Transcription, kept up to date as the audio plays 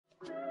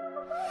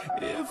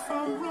If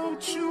I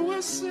wrote you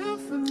a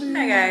symphony.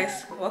 Hi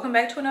guys, welcome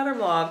back to another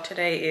vlog.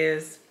 Today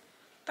is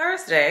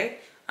Thursday.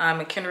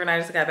 And Kendra and I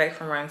just got back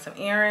from running some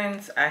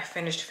errands. I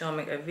finished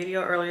filming a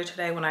video earlier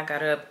today when I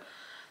got up.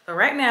 But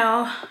right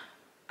now,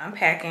 I'm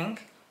packing.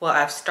 Well,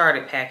 I've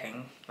started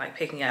packing, like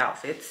picking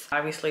outfits.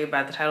 Obviously,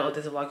 by the title of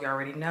this vlog, you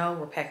already know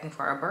we're packing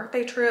for our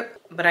birthday trip.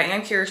 But I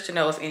am curious to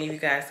know if any of you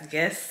guys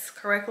guessed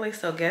correctly.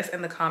 So guess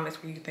in the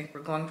comments where you think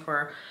we're going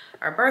for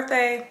our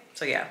birthday.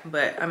 So yeah,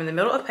 but I'm in the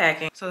middle of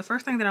packing. So the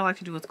first thing that I like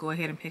to do is go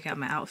ahead and pick out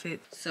my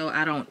outfit so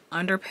I don't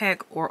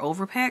underpack or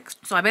overpack.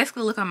 So I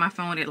basically look on my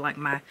phone at like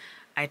my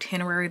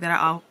itinerary that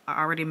I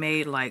already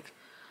made, like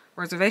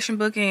reservation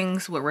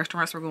bookings, what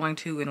restaurants we're going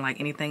to, and like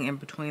anything in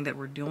between that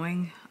we're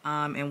doing,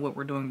 and what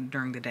we're doing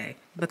during the day.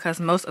 Because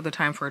most of the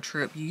time for a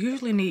trip, you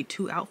usually need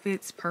 2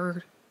 outfits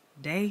per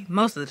day.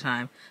 Most of the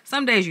time.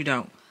 Some days you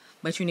don't,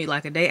 but you need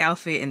like a day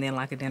outfit and then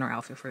like a dinner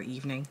outfit for the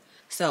evening.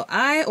 So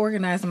I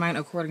organized mine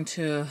according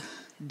to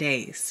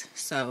days.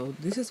 So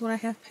this is what I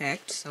have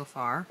packed so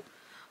far.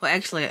 Well,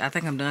 actually, I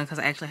think I'm done because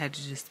I actually had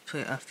to just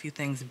put a few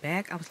things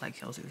back. I was like,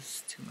 Kelsey, this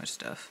is too much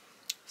stuff.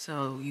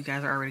 So you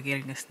guys are already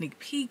getting a sneak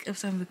peek of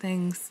some of the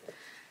things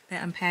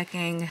that I'm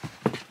packing.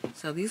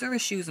 So these are the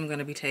shoes I'm going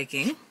to be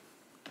taking.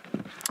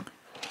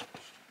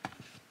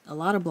 A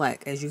lot of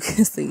black, as you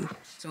can see.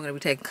 So I'm going to be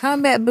taking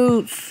combat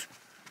boots,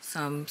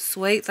 some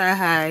suede thigh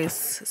highs,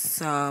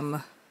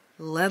 some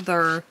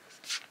leather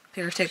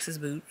pair of Texas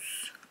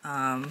boots.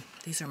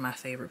 These are my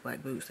favorite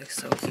black boots. They're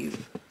so cute.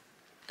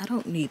 I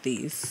don't need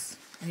these.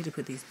 I need to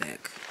put these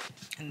back.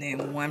 And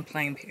then one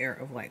plain pair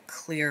of like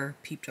clear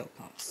peep toe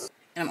pumps.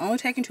 And I'm only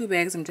taking 2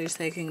 bags. I'm just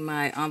taking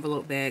my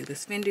envelope bag,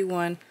 this Fendi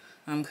one,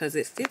 because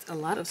it fits a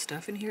lot of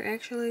stuff in here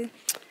actually.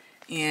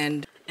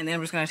 And then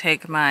I'm just gonna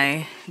take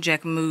my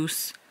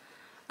Jacquemus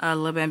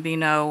Le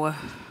Bambino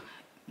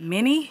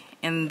mini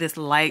in this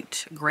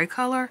light gray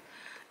color.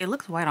 It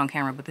looks white on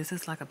camera, but this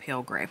is like a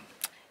pale gray.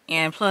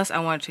 And plus I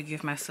wanted to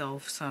give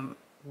myself some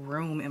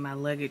room in my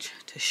luggage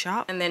to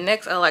shop. And then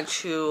next I like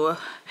to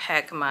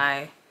pack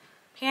my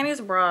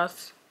panties,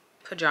 bras,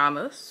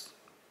 pajamas.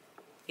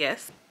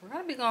 Yes, we're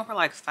gonna be going for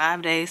like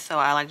 5 days, so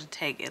I like to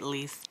take at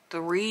least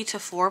 3 to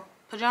 4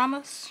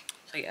 pajamas.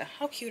 So yeah,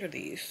 how cute are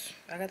these?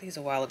 I got these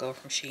a while ago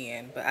from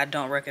Shein, but I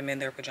don't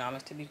recommend their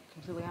pajamas, to be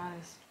completely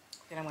honest.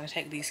 Then I'm gonna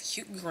take these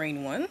cute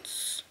green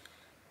ones.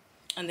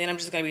 And then I'm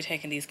just gonna be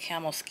taking these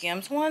camel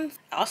skims ones.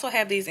 I also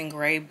have these in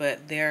gray,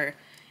 but they're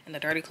in the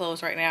dirty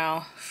clothes right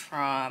now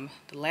from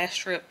the last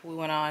trip we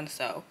went on,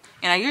 so.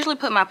 And I usually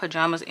put my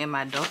pajamas in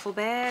my duffel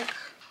bag.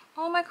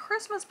 Oh, my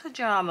Christmas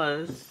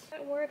pajamas.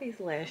 I wore these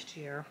last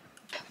year.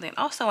 Then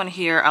also in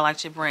here, I like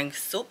to bring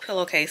silk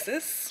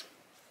pillowcases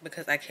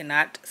because I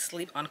cannot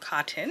sleep on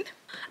cotton.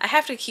 I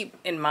have to keep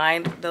in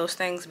mind those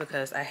things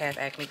because I have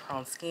acne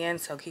prone skin,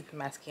 so keeping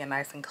my skin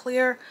nice and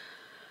clear,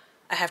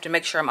 I have to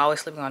make sure I'm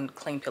always sleeping on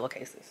clean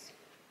pillowcases.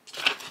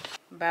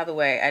 By the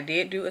way, I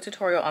did do a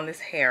tutorial on this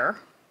hair.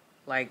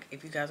 Like,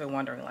 if you guys are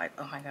wondering, like,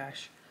 oh my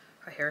gosh,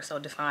 her hair is so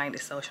defined,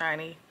 it's so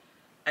shiny,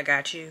 I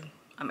got you.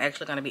 I'm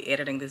actually going to be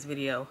editing this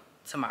video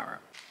tomorrow.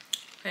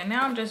 Okay,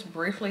 now I'm just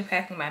briefly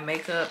packing my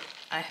makeup.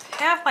 I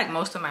have like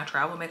most of my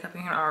travel makeup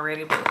in here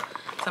already, but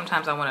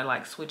sometimes I want to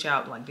like switch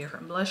out like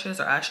different blushes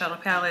or eyeshadow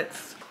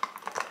palettes.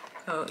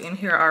 So in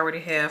here I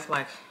already have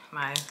like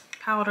my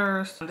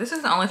powders. This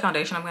is the only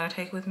foundation I'm going to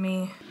take with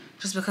me,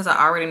 just because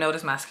I already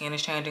noticed my skin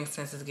is changing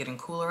since it's getting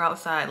cooler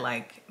outside.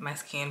 Like my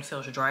skin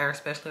feels drier,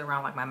 especially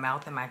around like my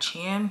mouth and my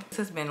chin. This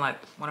has been like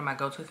one of my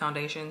go-to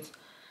foundations.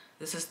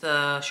 This is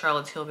the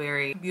Charlotte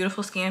Tilbury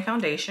Beautiful Skin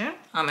Foundation.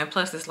 And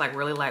plus it's like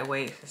really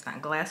lightweight. It's not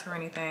glass or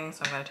anything.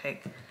 So I'm gonna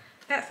take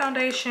that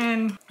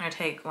foundation. I'm gonna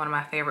take one of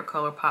my favorite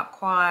ColourPop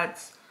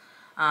quads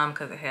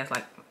because it has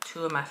like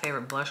 2 of my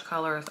favorite blush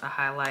colors, a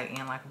highlight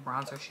and like a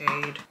bronzer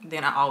shade.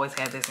 Then I always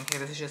have this in here.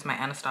 This is just my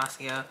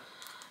Anastasia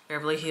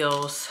Beverly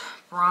Hills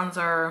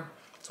bronzer.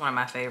 It's one of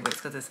my favorites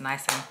because it's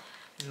nice and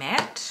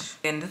matte.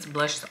 And this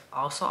blush is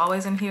also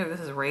always in here. This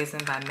is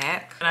Raisin by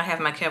MAC. And I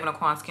have my Kevyn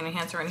Aucoin Skin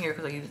Enhancer in here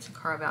because I use it to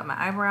carve out my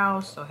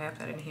eyebrows, so I have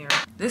that in here.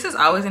 This is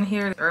always in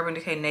here, the Urban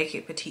Decay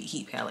Naked Petite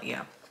Heat Palette,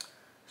 yeah.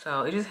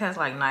 So it just has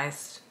like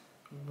nice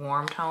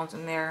warm tones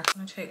in there.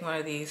 I'm gonna take one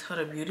of these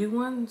Huda Beauty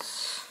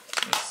ones.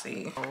 Let's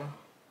see. I think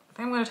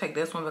I'm gonna take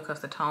this one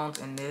because the tones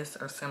in this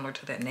are similar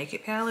to that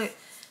Naked palette.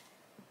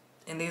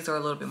 And these are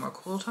a little bit more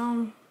cool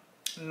tone.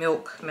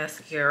 Milk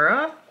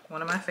Mascara,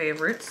 one of my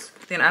favorites.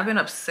 Then I've been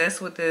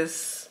obsessed with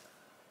this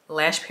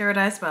Lash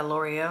Paradise by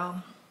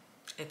L'Oreal.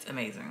 It's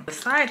amazing. The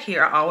side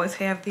here, I always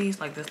have these,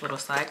 like this little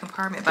side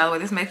compartment. By the way,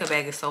 this makeup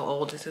bag is so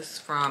old. This is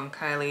from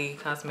Kylie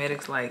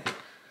Cosmetics like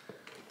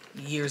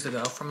years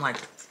ago, from like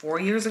 4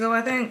 years ago,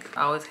 I think.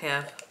 I always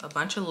have a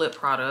bunch of lip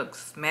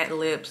products, matte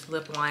lips,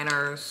 lip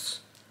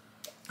liners,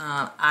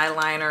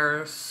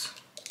 eyeliners,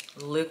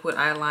 liquid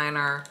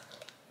eyeliner,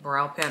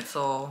 brow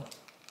pencil,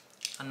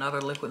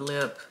 another liquid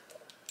lip,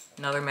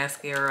 another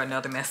mascara,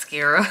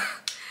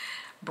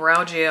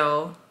 brow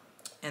gel,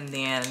 and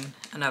then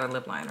another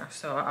lip liner.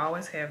 So I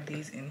always have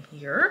these in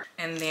here.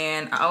 And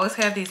then I always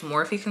have these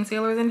Morphe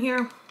concealers in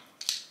here.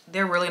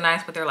 They're really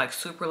nice, but they're like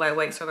super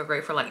lightweight, so they're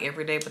great for like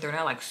every day, but they're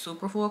not like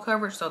super full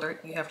coverage, so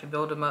you have to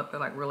build them up. They're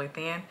like really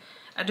thin.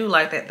 I do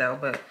like that though,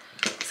 but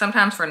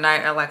sometimes for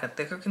night I like a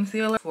thicker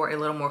concealer for a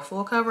little more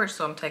full coverage.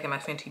 So I'm taking my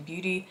Fenty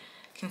Beauty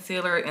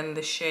concealer in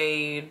the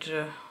shade,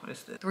 what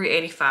is this,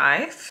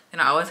 385.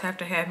 And I always have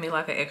to have me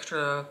like an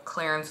extra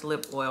clearance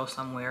lip oil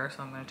somewhere,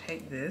 so I'm gonna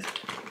take this.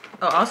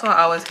 Oh, also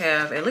I always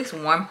have at least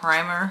one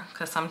primer,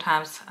 because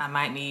sometimes I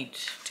might need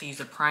to use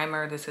a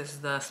primer. This is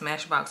the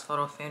Smashbox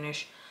Photo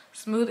Finish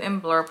Smooth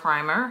and Blur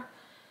Primer.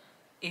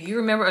 If you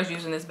remember us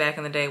using this back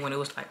in the day when it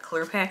was like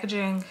clear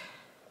packaging,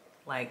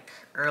 like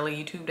early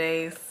YouTube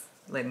days,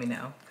 let me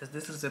know, because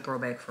this is a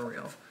throwback for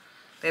real.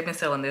 They've been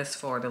selling this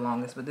for the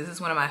longest, but this is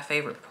one of my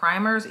favorite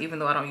primers, even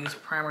though I don't use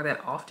primer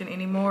that often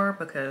anymore,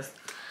 because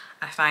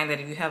I find that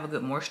if you have a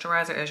good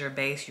moisturizer as your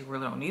base, you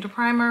really don't need a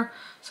primer.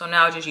 So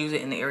now I just use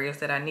it in the areas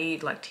that I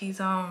need, like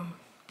T-zone.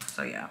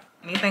 So yeah,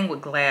 anything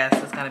with glass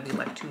is gonna be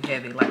like too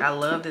heavy. Like I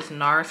love this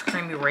NARS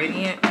Creamy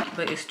Radiant,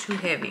 but it's too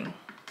heavy.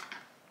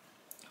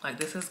 Like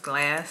this is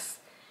glass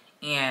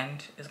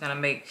and it's gonna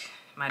make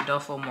my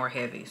duffel more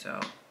heavy, so.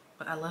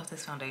 But I love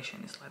this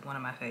foundation. It's like one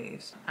of my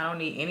faves. I don't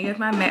need any of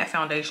my matte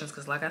foundations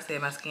because like I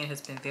said, my skin has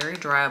been very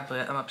dry,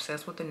 but I'm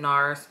obsessed with the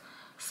NARS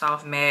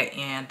Soft Matte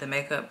and the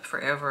Makeup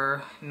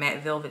Forever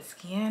Matte Velvet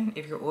Skin.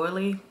 If you're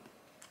oily,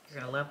 you're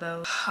gonna love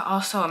those.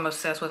 Also, I'm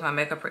obsessed with my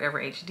Makeup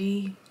Forever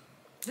HD.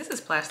 This is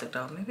plastic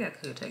though. Maybe I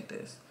could take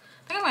this.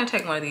 I think I'm gonna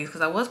take one of these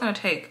because I was gonna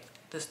take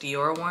this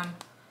Dior one,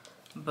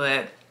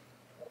 but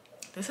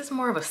this is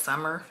more of a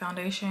summer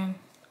foundation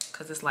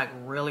because it's like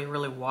really,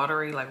 really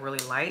watery, like really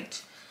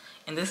light.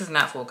 And this is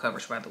not full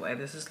coverage, by the way.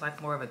 This is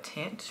like more of a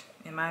tint,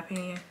 in my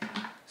opinion.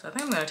 So I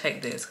think I'm gonna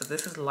take this because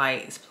this is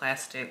light, it's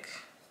plastic.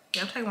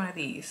 Yeah, I'll take one of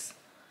these.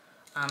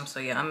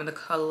 So yeah, I'm in the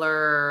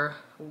color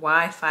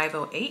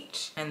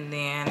Y508. And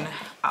then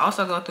I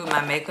also go through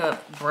my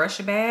makeup brush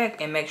bag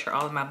and make sure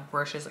all of my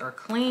brushes are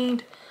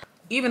cleaned.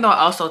 Even though I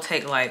also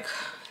take like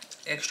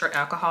extra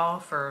alcohol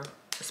for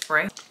the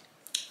spray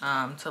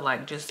to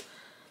like just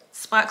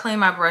spot clean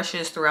my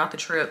brushes throughout the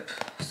trip.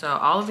 So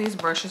all of these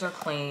brushes are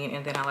clean,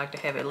 and then I like to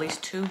have at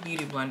least 2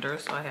 beauty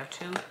blenders. So I have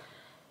 2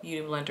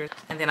 beauty blenders,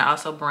 and then I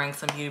also bring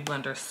some beauty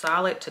blenders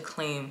solid to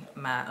clean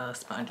my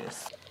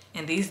sponges.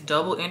 And these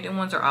double-ended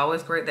ones are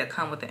always great that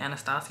come with the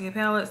Anastasia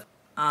palettes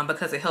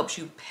because it helps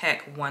you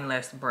pack one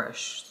less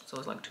brush. So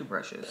it's like 2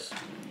 brushes.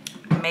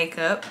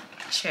 Makeup,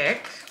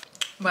 check.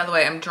 By the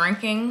way, I'm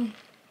drinking,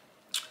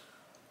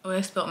 oh,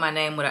 they spelled my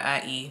name with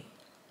an IE.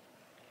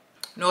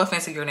 No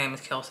offense if your name is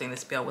Kelsey and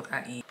it's spelled with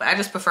IE, but I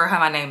just prefer how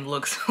my name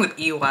looks with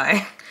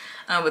EY.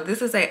 But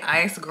this is a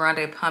Ice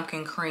Grande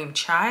Pumpkin Cream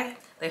Chai.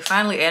 They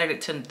finally added it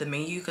to the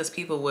menu because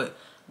people would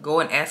go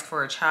and ask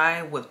for a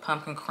chai with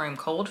pumpkin cream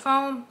cold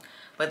foam,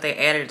 but they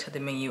added it to the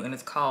menu and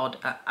it's called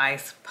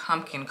Ice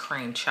Pumpkin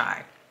Cream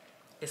Chai.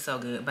 It's so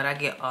good, but I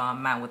get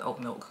mine with oat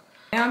milk.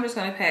 Now I'm just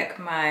gonna pack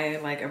my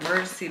like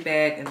emergency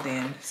bag and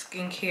then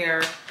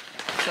skincare.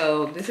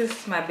 So this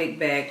is my big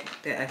bag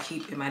that I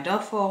keep in my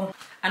duffel.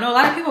 I know a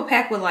lot of people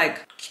pack with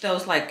like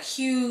those like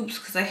cubes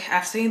because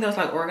I've seen those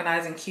like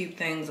organizing cube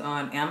things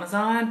on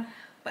Amazon,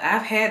 but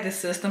I've had this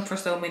system for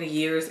so many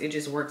years, it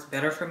just works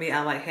better for me.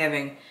 I like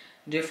having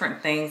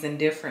different things in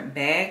different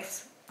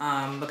bags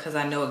because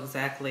I know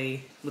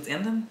exactly what's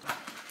in them.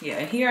 Yeah,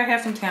 and here I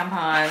have some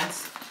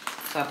tampons,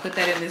 so I put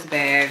that in this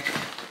bag.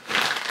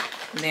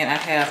 And then I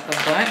have a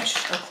bunch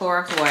of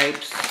Clorox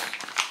wipes,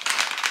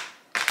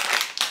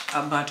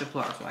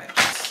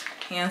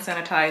 hand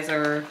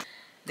sanitizer.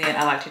 Then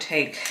I like to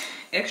take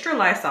extra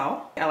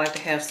Lysol. I like to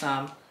have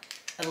some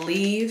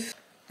Aleve.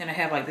 Then I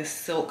have like this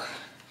silk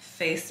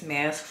face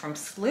mask from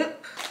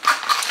Slip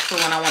for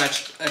when I want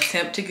to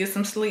attempt to get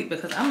some sleep,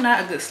 because I'm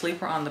not a good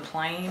sleeper on the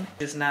plane.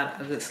 Just not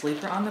a good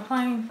sleeper on the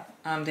plane.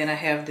 Then I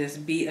have this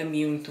Be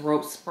Immune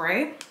throat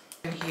spray.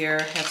 And here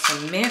I have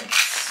some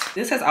mints.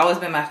 This has always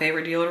been my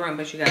favorite deodorant,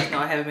 but you guys know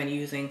I haven't been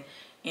using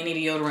any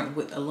deodorant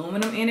with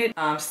aluminum in it.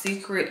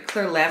 Secret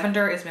Clear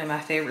Lavender has been my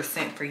favorite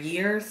scent for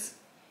years.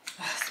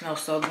 Oh, it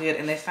smells so good,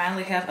 and they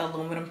finally have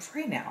aluminum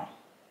free now.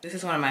 This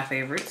is one of my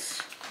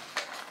favorites,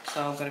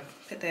 so I'm gonna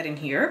put that in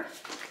here.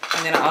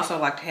 And then I also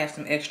like to have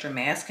some extra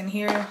mask in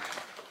here,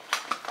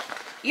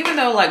 even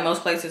though like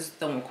most places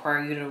don't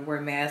require you to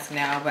wear masks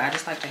now, but I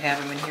just like to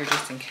have them in here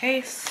just in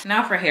case.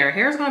 Now for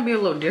hair is gonna be a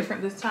little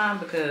different this time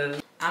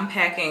because I'm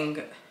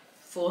packing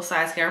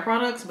full-size hair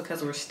products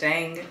because we're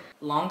staying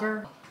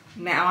longer.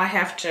 Now I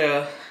have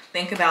to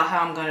think about how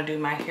I'm gonna do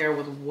my hair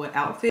with what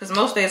outfit, because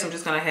most days I'm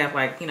just gonna have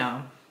like, you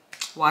know,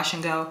 wash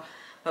and go.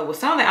 But with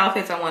some of the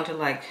outfits, I want to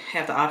like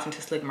have the option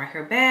to slick my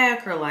hair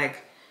back or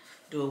like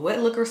do a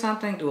wet look or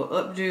something, do an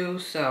updo.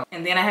 So,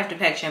 and then I have to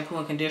pack shampoo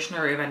and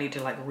conditioner if I need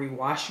to like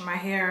rewash my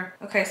hair.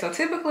 Okay, so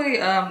typically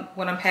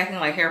when I'm packing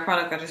like hair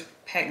product, I just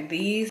pack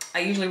these. I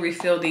usually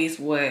refill these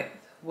with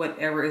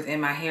whatever is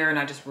in my hair, and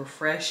I just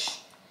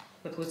refresh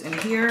with what's in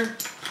here.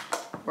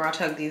 Where I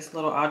took these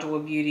little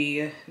Adwoa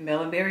Beauty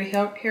Melonberry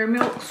hair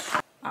milks.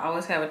 I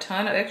always have a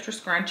ton of extra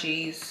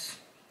scrunchies,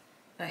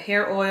 A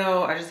hair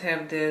oil, I just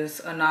have this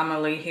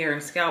Anomaly hair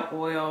and scalp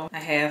oil. I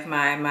have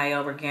my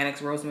Mael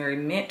Organics Rosemary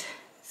Mint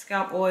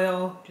scalp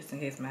oil, just in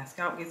case my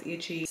scalp gets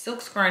itchy. Silk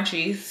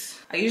scrunchies.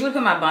 I usually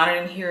put my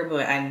bonnet in here,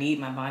 but I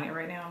need my bonnet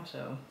right now.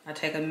 So I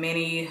take a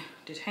mini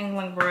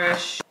detangling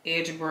brush,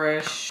 edge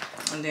brush,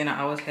 and then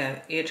I always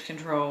have edge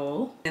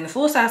control. And the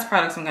full size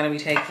products I'm gonna be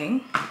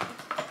taking,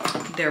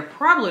 they're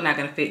probably not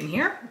gonna fit in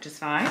here, which is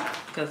fine,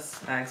 because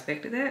I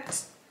expected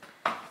that.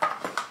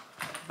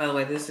 By the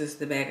way, this is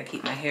the bag I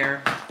keep my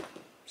hair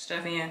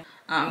stuff in.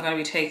 I'm gonna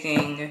be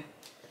taking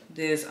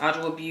this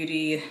Adwoa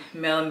Beauty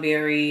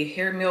Melonberry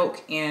Hair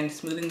Milk and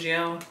Smoothing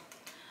Gel.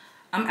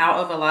 I'm out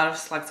of a lot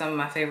of like some of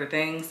my favorite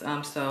things,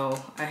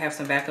 so I have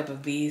some backup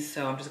of these,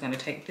 so I'm just gonna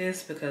take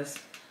this because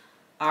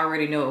I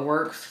already know it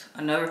works.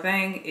 Another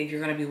thing, if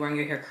you're gonna be wearing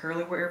your hair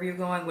curly wherever you're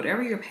going,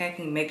 whatever you're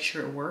packing, make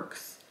sure it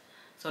works.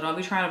 So don't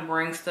be trying to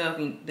bring stuff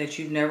that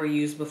you've never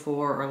used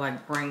before, or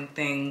like bring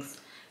things,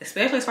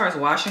 especially as far as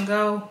wash and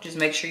go, just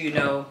make sure you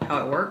know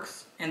how it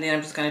works. And then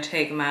I'm just gonna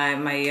take my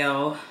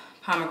Mael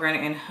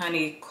Pomegranate and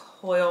Honey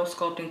Coil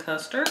Sculpting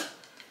Custard.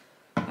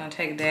 I'm gonna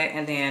take that,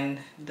 and then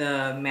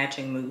the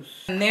matching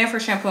mousse. And then for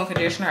shampoo and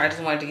conditioner, I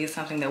just wanted to get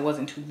something that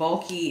wasn't too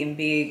bulky and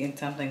big, and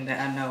something that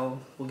I know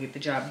will get the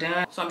job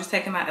done. So I'm just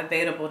taking my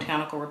Aveda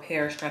Botanical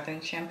Repair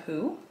Strengthening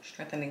Shampoo.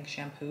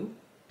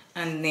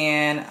 And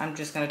then I'm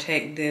just gonna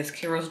take this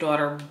Carol's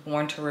Daughter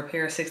Born to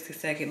Repair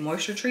 60-second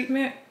moisture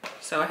treatment.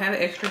 So I have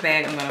an extra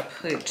bag. I'm gonna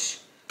put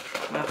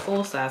my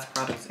full size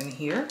products in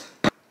here.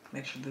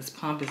 Make sure this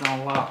pump is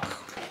on lock.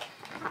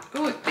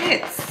 Oh, it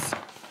fits.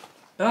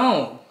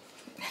 Boom.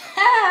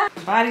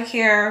 Body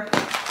care.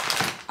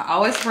 I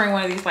always bring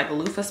one of these like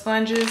loofah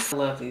sponges. I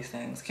love these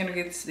things. Kendra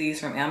gets these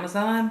from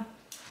Amazon.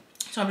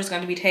 So I'm just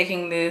going to be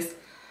taking this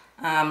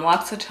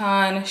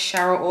L'Occitane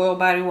shower oil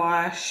body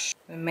wash,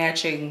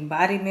 matching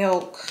body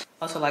milk.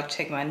 Also like to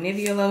take my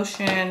Nivea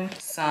lotion,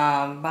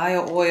 some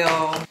bio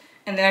oil,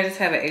 and then I just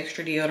have an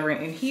extra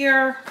deodorant in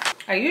here.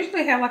 I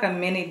usually have like a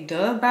mini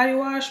Dove body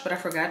wash, but I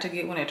forgot to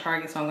get one at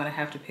Target, so I'm gonna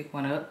have to pick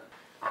one up.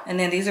 And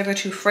then these are the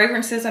 2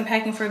 fragrances I'm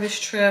packing for this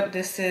trip.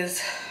 This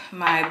is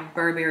my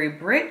Burberry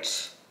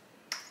Brit.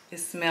 It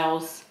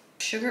smells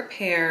sugared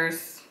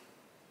pears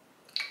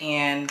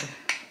and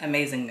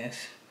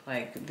amazingness.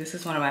 Like, this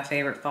is one of my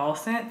favorite fall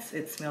scents.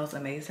 It smells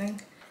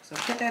amazing. So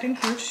put that in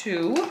here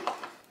too.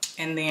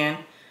 And then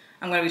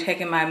I'm gonna be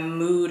taking my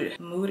Mood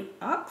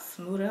Ox.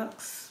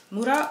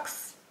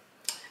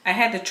 I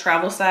had the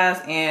travel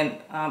size in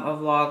a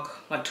vlog,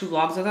 like 2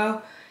 vlogs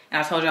ago. And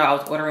I told y'all I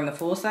was ordering the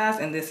full size,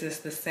 and this is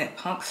the scent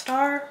Punk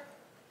Star.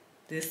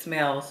 This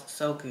smells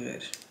so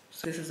good.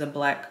 So this is a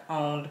black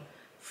owned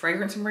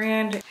fragrance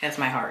brand. It has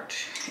my heart.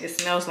 It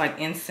smells like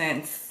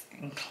incense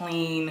and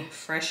clean,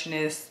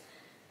 freshness,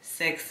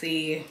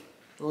 sexy,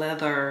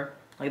 leather,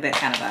 like that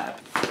kind of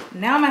vibe.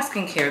 Now my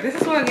skincare. This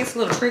is where it gets a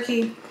little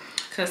tricky,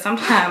 because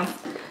sometimes,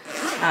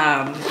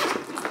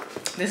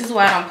 this is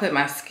why I don't put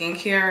my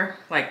skincare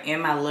like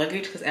in my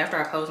luggage, because after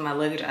I close my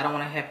luggage, I don't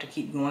want to have to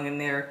keep going in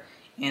there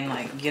and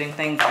like getting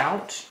things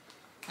out.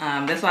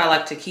 That's why I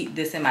like to keep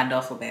this in my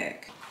duffel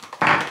bag.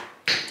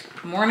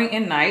 Morning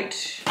and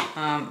night,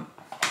 I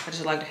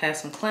just like to have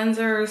some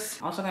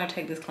cleansers. Also gonna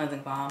take this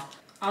cleansing balm.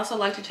 I also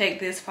like to take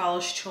this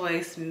Paula's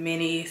Choice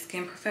Mini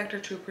Skin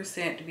Perfector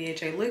 2%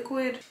 BHA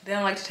liquid. Then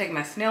I like to take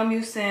my Snail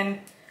Mucin.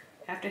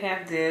 I have to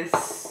have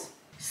this,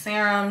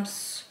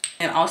 serums.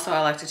 And also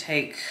I like to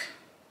take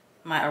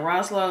my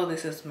Arazlo.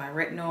 This is my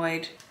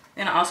retinoid.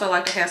 And I also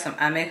like to have some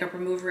eye makeup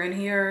remover in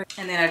here.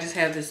 And then I just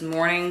have this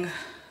morning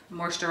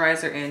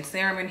moisturizer and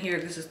serum in here.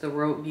 This is the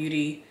Rode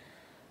Beauty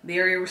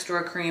Barrier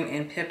Restore Cream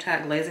and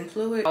Peptide Glazing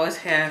Fluid. I always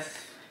have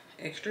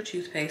extra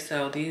toothpaste,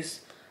 so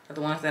these are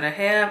the ones that I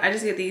have. I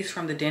just get these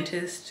from the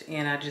dentist,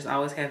 and I just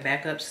always have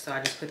backups, so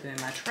I just put them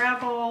in my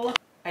travel.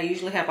 I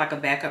usually have like a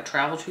backup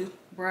travel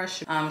toothbrush.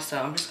 So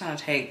I'm just gonna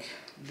take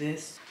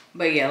this.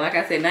 But yeah, like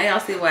I said, now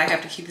y'all see why I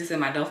have to keep this in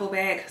my duffel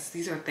bag, because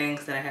these are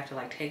things that I have to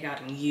like take out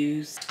and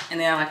use. And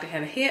then I like to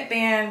have a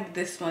headband.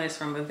 This one is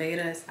from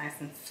Aveda. It's nice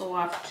and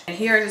soft. And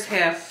here I just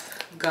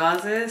have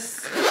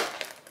gauzes.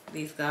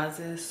 These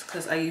gauzes,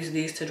 because I use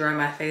these to dry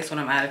my face when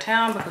I'm out of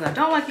town, because I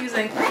don't like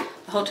using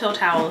the hotel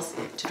towels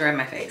to dry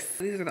my face.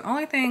 These are the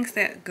only things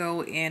that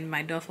go in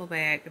my duffel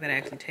bag that I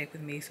actually take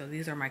with me. So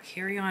these are my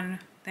carry-on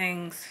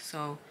things.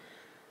 So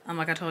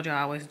like I told you,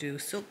 I always do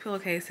silk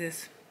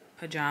pillowcases,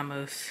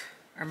 pajamas,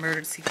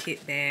 emergency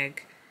kit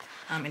bag.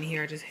 In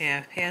here I just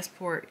have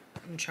passport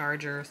and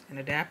chargers, an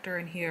adapter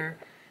in here,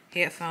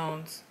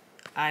 headphones,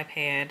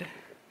 iPad,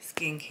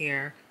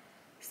 skincare,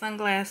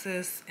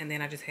 sunglasses, and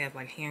then I just have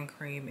like hand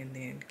cream, and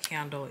then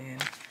candle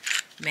and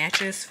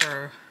matches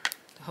for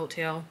the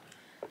hotel.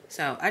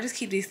 So I just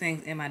keep these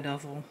things in my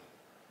duffel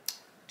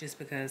just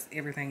because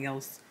everything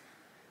else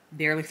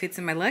barely fits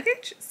in my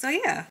luggage. So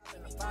yeah.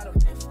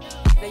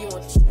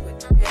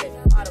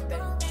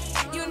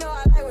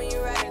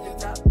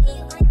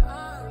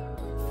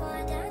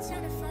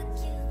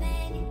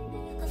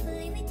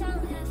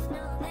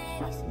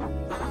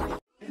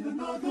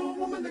 Another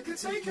woman that can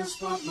take your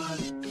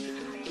spotlight.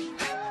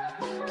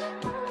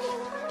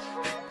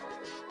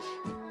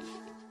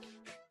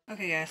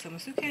 Okay guys, so my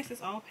suitcase is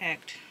all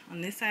packed.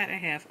 On this side I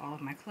have all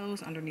of my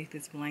clothes underneath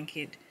this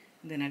blanket.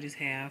 And then I just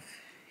have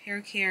hair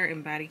care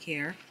and body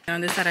care. And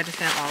on this side I just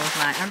have all of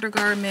my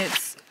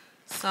undergarments,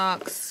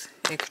 socks,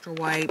 extra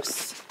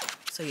wipes.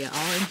 So yeah,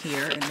 all in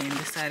here. And then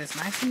this side is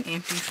nice and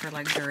empty for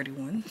like dirty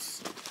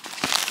ones.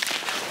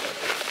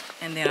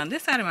 And then on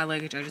this side of my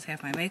luggage I just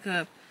have my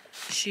makeup,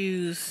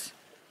 shoes,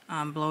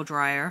 blow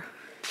dryer,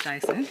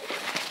 Dyson.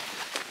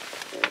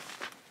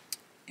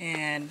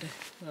 And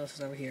what else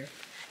is over here?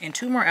 And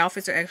 2 more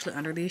outfits are actually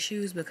under these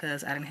shoes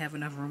because I didn't have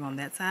enough room on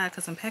that side,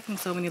 because I'm packing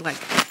so many like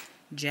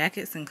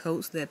jackets and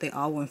coats that they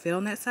all wouldn't fit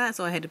on that side.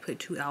 So I had to put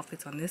 2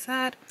 outfits on this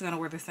side. I'm gonna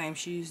wear the same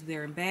shoes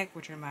there and back,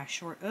 which are my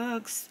short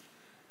Uggs.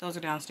 Those are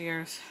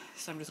downstairs.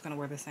 So I'm just gonna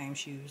wear the same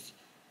shoes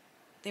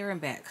there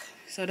and back.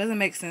 So it doesn't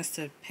make sense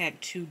to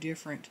pack 2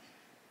 different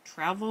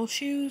travel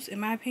shoes, in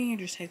my opinion.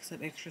 It just takes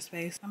up extra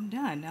space. I'm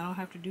done. I don't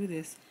have to do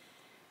this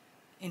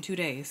in 2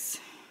 days,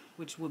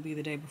 which will be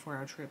the day before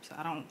our trip. So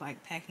I don't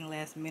like packing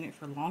last minute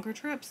for longer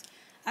trips.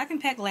 I can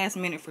pack last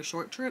minute for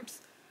short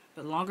trips,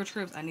 but longer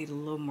trips I need a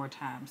little more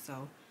time.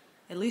 So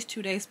at least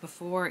 2 days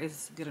before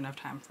is good enough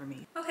time for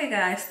me. Okay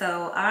guys,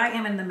 so I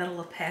am in the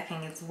middle of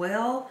packing as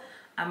well.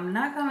 I'm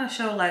not gonna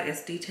show like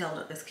as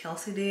detailed as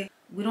Kelsey did.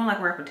 We don't like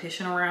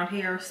repetition around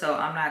here, so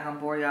I'm not gonna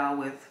bore y'all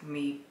with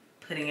me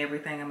putting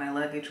everything in my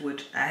luggage,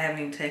 which I haven't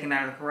even taken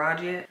out of the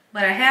garage yet.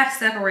 But I have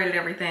separated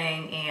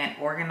everything and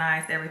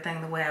organized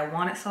everything the way I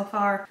want it so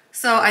far.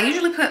 So I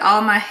usually put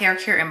all my hair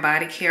care and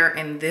body care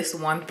in this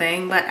one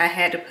thing, but I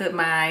had to put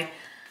my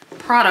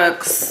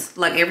products,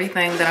 like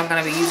everything that I'm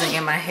gonna be using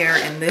in my hair,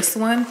 in this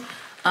one.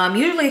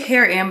 Usually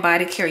hair and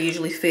body care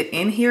usually fit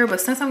in here,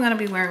 but since I'm gonna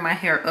be wearing my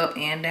hair up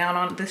and down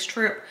on this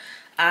trip,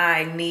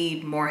 I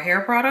need more hair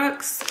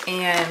products,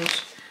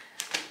 and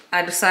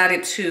I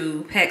decided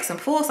to pack some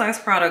full-size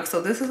products. So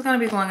this is going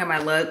to be going in my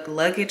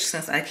luggage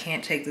since I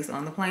can't take this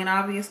on the plane,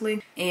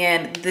 obviously.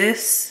 And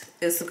this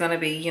is going to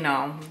be, you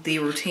know, the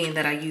routine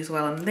that I use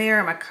while I'm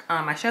there.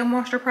 My Show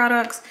Moisture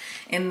products.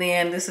 And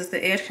then this is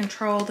the edge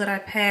control that I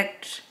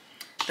packed.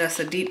 That's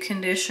a deep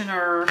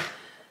conditioner.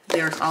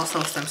 There's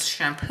also some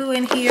shampoo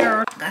in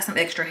here. Got some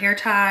extra hair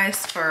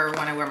ties for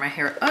when I wear my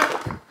hair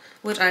up,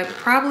 which I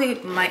probably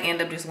might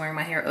end up just wearing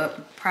my hair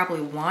up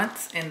probably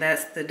once, and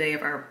that's the day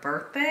of our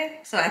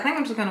birthday. So I think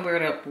I'm just gonna wear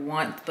it up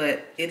once,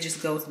 but it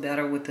just goes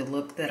better with the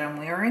look that I'm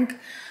wearing.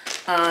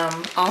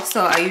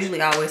 Also, I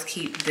usually always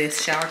keep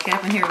this shower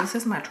cap in here. This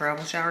is my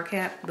travel shower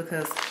cap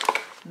because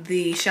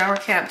the shower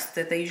caps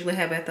that they usually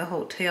have at the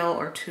hotel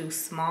are too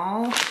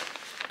small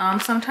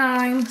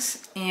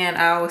sometimes. And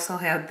I also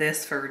have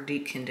this for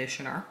deep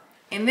conditioner.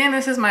 And then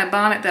this is my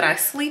bonnet that I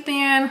sleep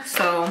in.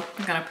 So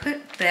I'm gonna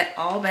put that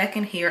all back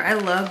in here. I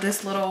love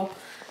this little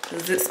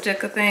zip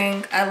sticker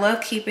thing. I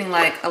love keeping,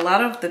 like, a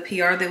lot of the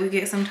PR that we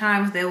get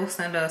sometimes, they will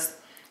send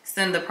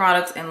the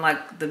products in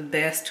like the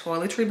best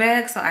toiletry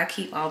bags. So I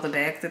keep all the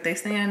bags that they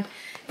send.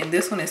 And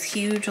this one is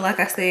huge. Like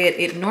I said,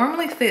 it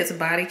normally fits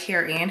body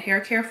care and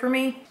hair care for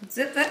me.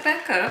 Zip that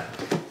back up.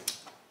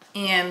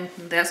 And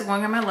that's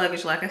going in my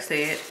luggage, like I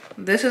said.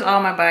 This is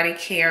all my body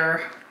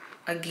care.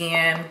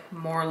 Again,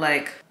 more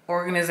like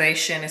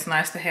organization. It's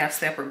nice to have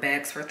separate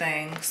bags for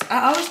things.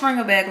 I always bring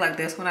a bag like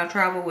this when I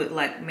travel with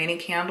like many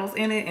candles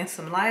in it and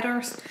some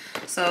lighters.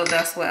 So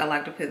that's what I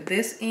like to put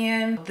this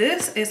in.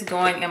 This is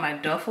going in my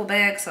duffel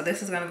bag. So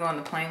this is gonna go on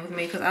the plane with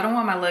me because I don't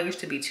want my luggage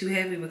to be too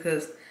heavy,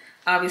 because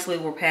obviously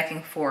we're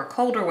packing for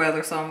colder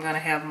weather. So I'm gonna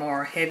have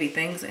more heavy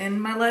things in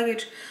my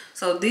luggage.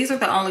 So these are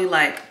the only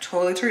like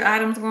toiletry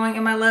items going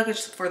in my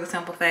luggage, for the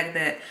simple fact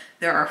that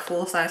there are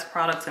full-size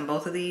products in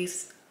both of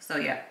these. So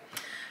yeah.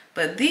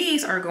 But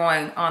these are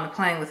going on the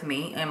plane with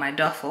me in my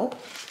duffel.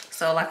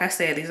 So like I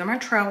said, these are my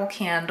travel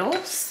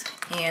candles,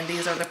 and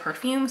these are the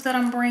perfumes that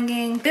I'm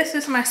bringing. This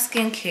is my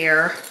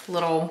skincare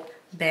little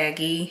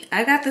baggie.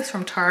 I got this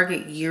from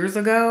Target years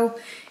ago,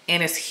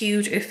 and it's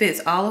huge. It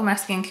fits all of my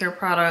skincare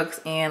products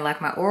and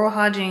like my oral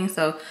hygiene.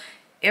 So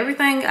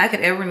everything I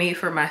could ever need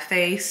for my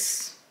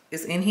face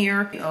is in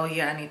here. Oh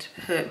yeah, I need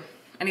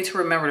to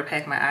remember to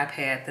pack my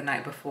iPad the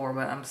night before,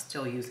 but I'm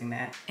still using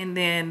that. And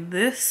then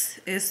this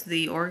is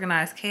the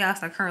organized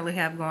chaos I currently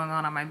have going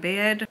on my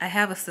bed. I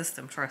have a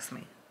system, trust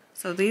me.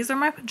 So these are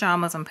my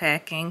pajamas I'm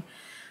packing.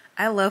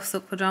 I love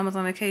silk pajamas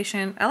on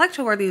vacation. I like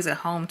to wear these at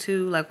home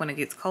too, like when it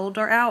gets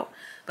colder out,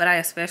 but I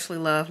especially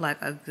love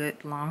like a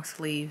good long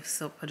sleeve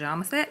silk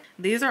pajama set.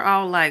 These are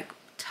all like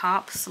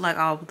tops, like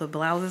all the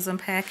blouses I'm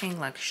packing,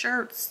 like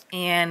shirts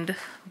and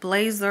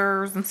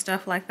blazers and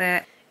stuff like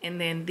that. And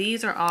then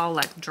these are all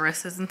like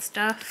dresses and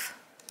stuff.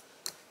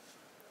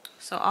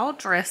 So all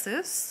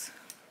dresses.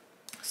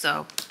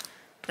 So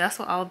that's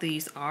what all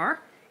these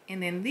are.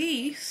 And then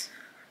these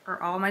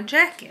are all my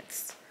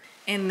jackets.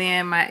 And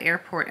then my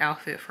airport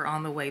outfit for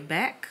on the way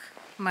back.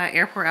 My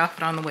airport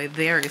outfit on the way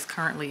there is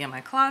currently in my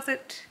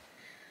closet.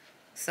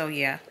 So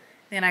yeah.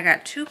 Then I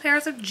got 2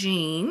 pairs of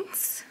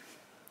jeans.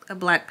 A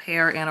black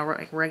pair and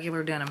a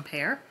regular denim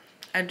pair.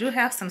 I do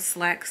have some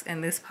slacks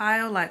in this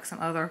pile, like some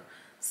other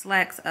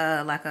slacks,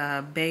 like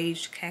a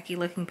beige khaki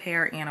looking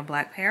pair and a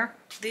black pair.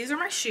 These are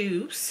my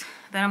shoes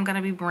that I'm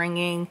gonna be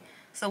bringing.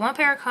 So 1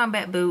 pair of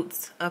combat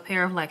boots, a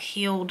pair of like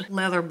heeled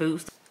leather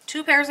boots,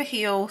 2 pairs of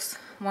heels,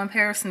 1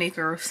 pair of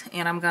sneakers,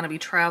 and I'm gonna be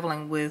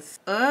traveling with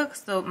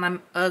Uggs, so my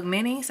Ugg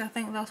minis, I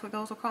think that's what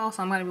those are called.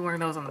 So I'm gonna be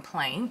wearing those on the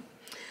plane.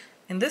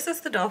 And this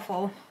is the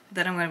duffel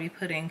that I'm gonna be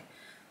putting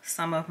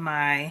some of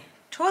my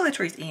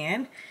toiletries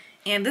in.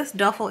 And this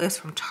duffel is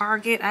from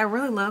Target. I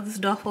really love this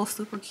duffel,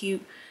 super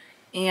cute.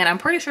 And I'm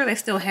pretty sure they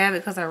still have it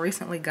because I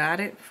recently got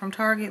it from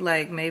Target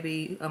like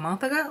maybe a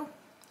month ago.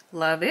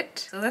 Love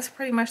it. So that's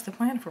pretty much the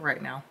plan for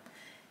right now.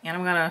 And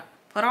I'm gonna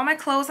put all my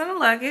clothes in the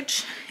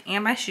luggage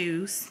and my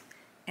shoes.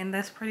 And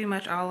that's pretty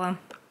much all I'm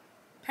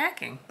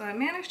packing. So I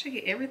managed to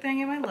get everything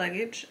in my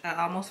luggage. I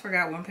almost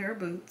forgot 1 pair of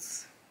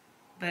boots,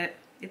 but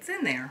it's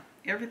in there.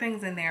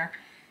 Everything's in there.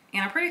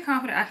 And I'm pretty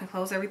confident I can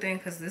close everything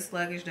because this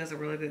luggage does a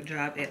really good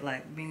job at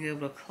like being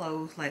able to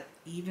close like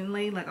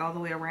evenly, like all the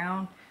way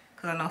around.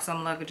 Because I know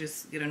some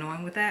luggages get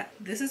annoying with that.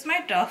 This is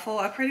my duffel.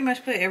 I pretty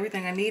much put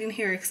everything I need in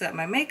here except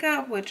my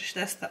makeup, which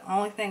that's the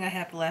only thing I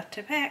have left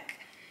to pack,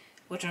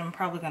 which I'm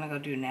probably gonna go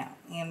do now.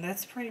 And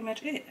that's pretty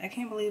much it. I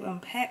can't believe I'm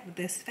packed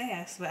this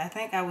fast, but I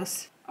think I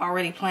was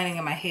already planning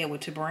in my head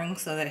what to bring,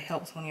 so that it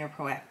helps when you're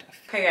proactive.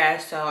 Okay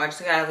guys, so I just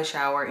got out of the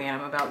shower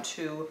and I'm about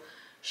to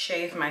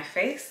shave my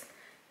face.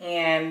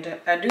 And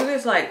I do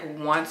this like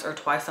once or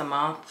twice a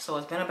month, so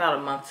it's been about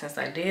a month since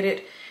I did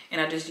it.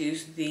 And I just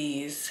used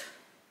these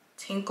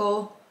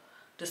Tinkle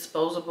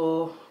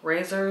disposable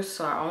razors,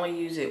 so I only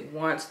use it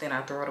once, then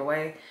I throw it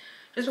away,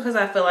 just because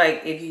I feel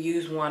like if you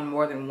use one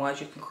more than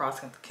once, you can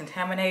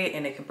cross-contaminate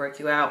and it can break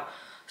you out.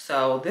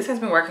 So this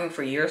has been working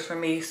for years for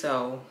me,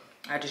 so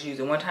I just use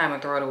it one time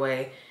and throw it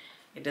away.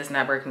 It does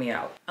not break me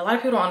out. A lot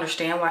of people don't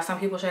understand why some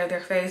people shave their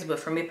face, but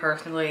for me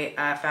personally,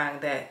 I find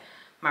that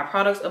my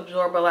products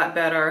absorb a lot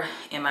better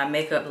and my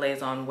makeup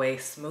lays on way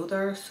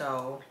smoother.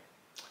 So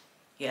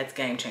yeah, it's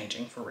game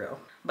changing for real.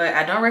 But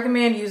I don't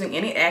recommend using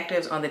any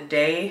actives on the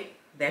day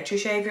that you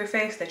shave your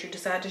face, that you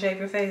decide to shave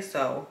your face.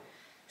 So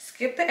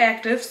skip the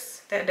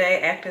actives that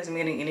day. Actives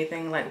meaning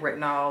anything like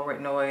retinol,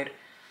 retinoid,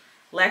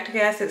 lactic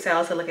acid,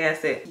 salicylic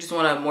acid. You just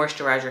want to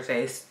moisturize your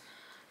face.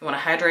 You want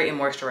to hydrate and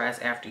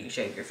moisturize after you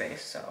shave your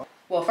face. So,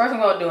 well, first I'm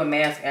going to do a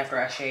mask after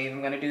I shave.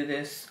 I'm going to do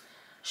this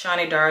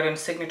Shani Darden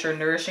Signature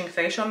Nourishing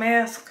Facial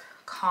Mask.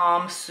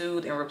 Calm,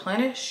 Soothe, and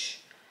Replenish.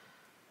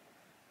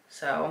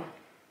 So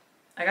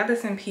I got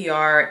this in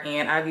PR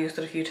and I've used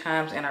it a few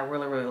times and I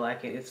really, really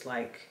like it. It's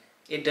like,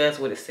 it does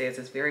what it says.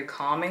 It's very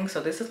calming.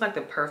 So this is like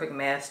the perfect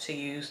mask to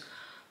use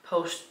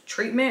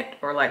post-treatment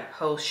or like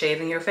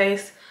post-shaving your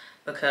face,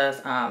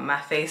 because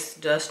my face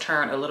does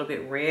turn a little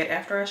bit red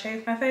after I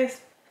shave my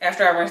face.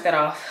 After I rinse that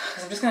off,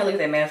 I'm just gonna leave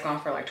that mask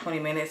on for like 20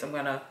 minutes. I'm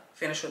gonna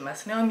finish with my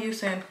snail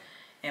mucin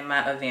and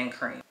my Avène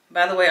cream.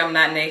 By the way, I'm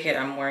not naked.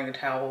 I'm wearing a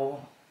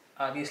towel.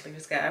 Obviously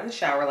just got out of the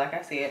shower like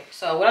I said.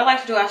 So what I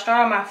like to do, I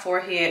start on my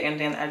forehead and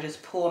then I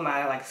just pull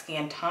my like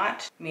skin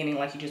taunt, meaning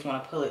like you just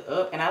want to pull it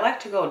up. And I like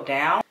to go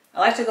down. I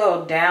like to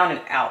go down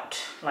and out,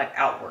 like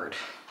outward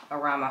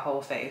around my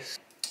whole face.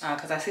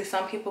 Because I see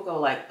some people go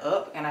like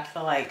up and I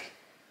feel like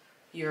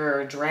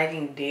you're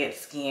dragging dead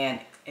skin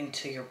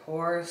into your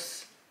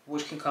pores,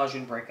 which can cause you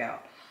to break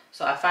out.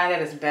 So I find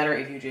that it's better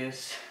if you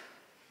just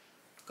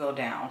go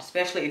down,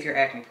 especially if you're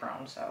acne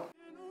prone. So.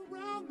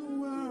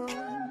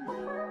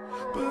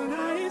 But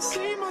I ain't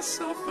see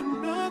myself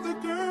another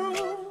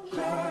girl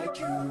like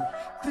you.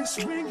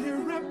 This ring here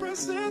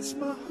represents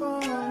my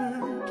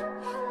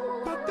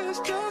heart, but there's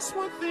just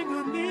one thing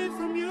I need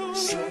from you.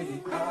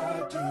 Say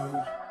I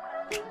do,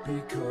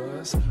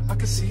 because I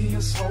can see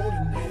us holding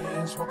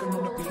hands, walking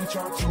on the beach,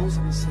 our toes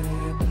in the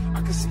sand.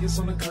 I can see us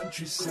on the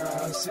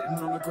countryside, sitting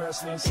on the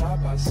grassland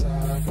side by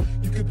side.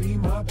 You could be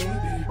my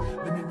baby,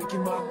 let me make you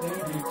my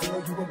lady.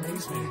 Girl, you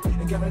amaze me,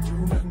 ain't gotta do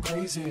nothing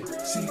crazy.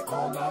 See,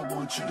 all I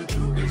want you to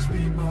do is be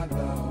my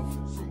love.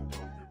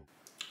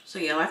 So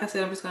yeah, like I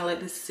said, I'm just gonna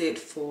let this sit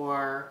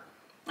for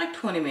like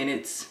 20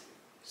 minutes.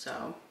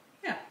 So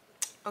yeah.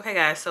 Okay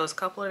guys, so it's a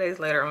couple of days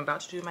later. I'm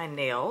about to do my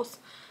nails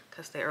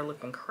because they are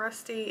looking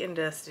crusty and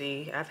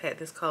dusty. I've had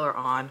this color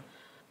on.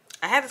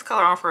 I had this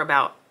color on for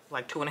about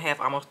like 2.5,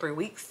 almost 3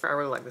 weeks. I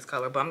really like this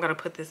color, but I'm gonna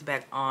put this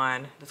back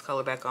on,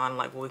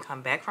 like when we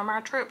come back from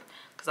our trip,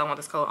 because I want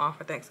this color on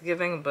for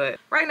Thanksgiving. But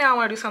right now I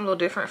want to do something a little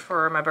different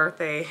for my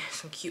birthday,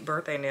 some cute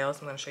birthday nails.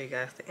 I'm gonna show you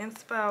guys the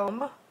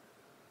inspo.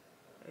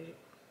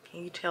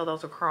 Can you tell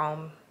those are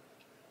chrome?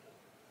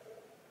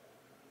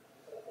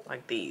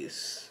 Like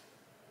these.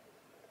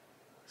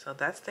 So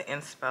that's the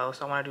inspo.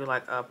 So I want to do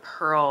like a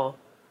pearl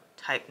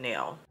type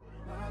nail.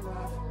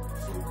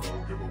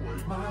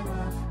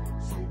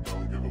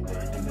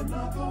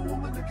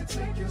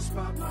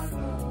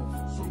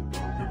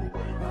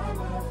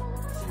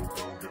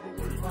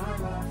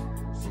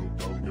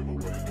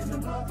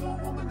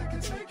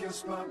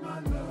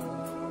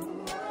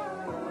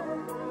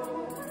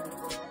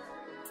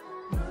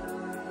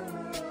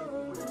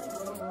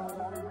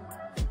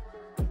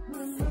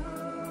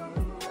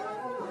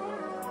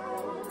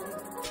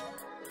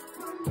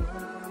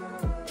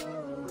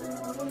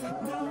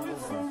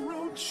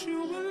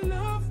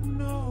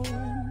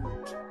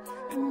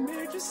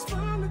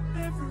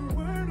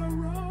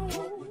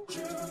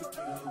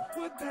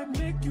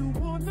 you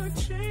wanna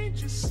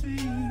change your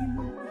scene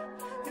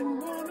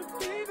and wanna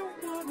be the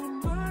one on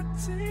my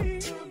team.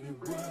 Tell me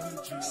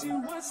what you see,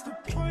 what's the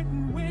point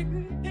in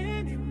waiting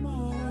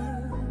anymore?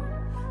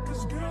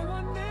 Cause girl,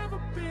 I've never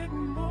been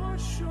more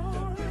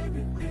sure that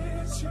baby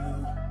it's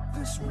you.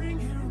 This ring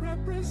here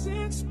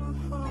represents my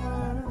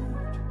heart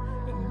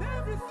and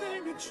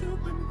everything that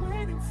you've been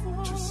waiting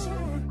for. Just say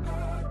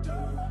I do,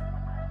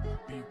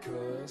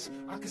 because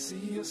I can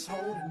see us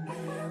holding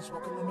hands,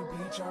 walking on the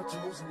beach, our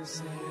toes in the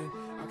sand.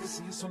 I can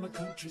see us on the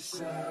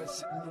countryside,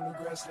 sitting on the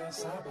grassland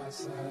side by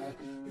side.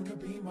 You can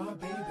be my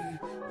baby,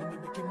 when you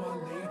make you my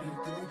lady.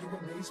 Girl, you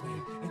amaze me,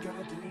 ain't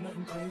gotta do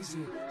nothing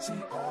crazy.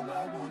 See, all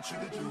I want you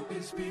to do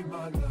is be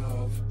my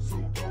love. So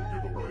don't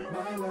give away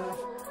my love.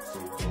 So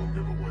don't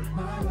give away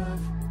my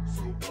love.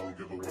 So don't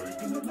give away.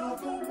 Ain't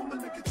another woman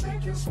that can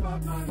take your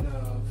spot, my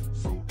love.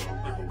 So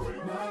don't give away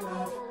my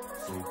love.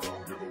 So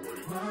don't give away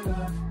my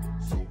love.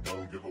 So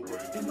don't give away.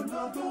 Ain't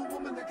another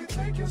woman that can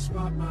take your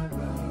spot, my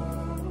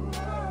love.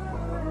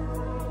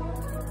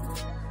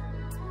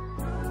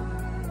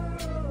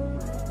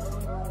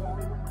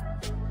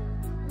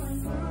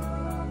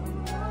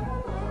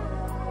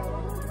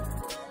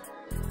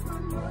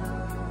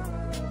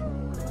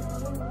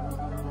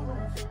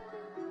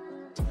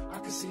 I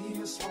can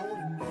see us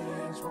holding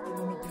hands, walking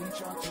on the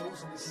beach, our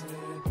toes in the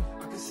sand.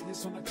 I can see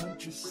us on the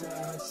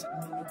countryside,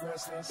 sitting on the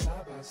grassland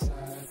side by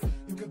side.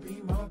 You could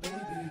be my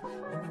baby,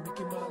 when you make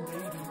you my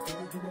lady.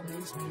 Girl, you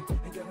amaze me,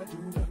 ain't gotta do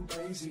nothing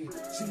crazy.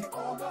 See,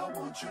 all I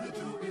want you to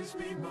do is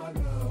be my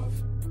love.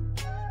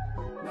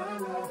 My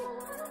love.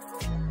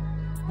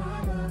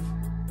 My love.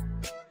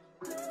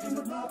 Ain't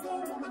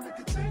another woman that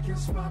can take your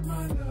spot,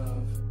 my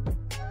love.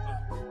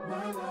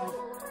 My love.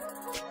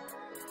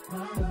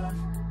 My love.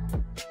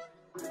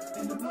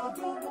 Ain't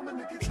another woman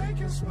that can take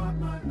your spot,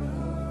 my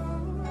love.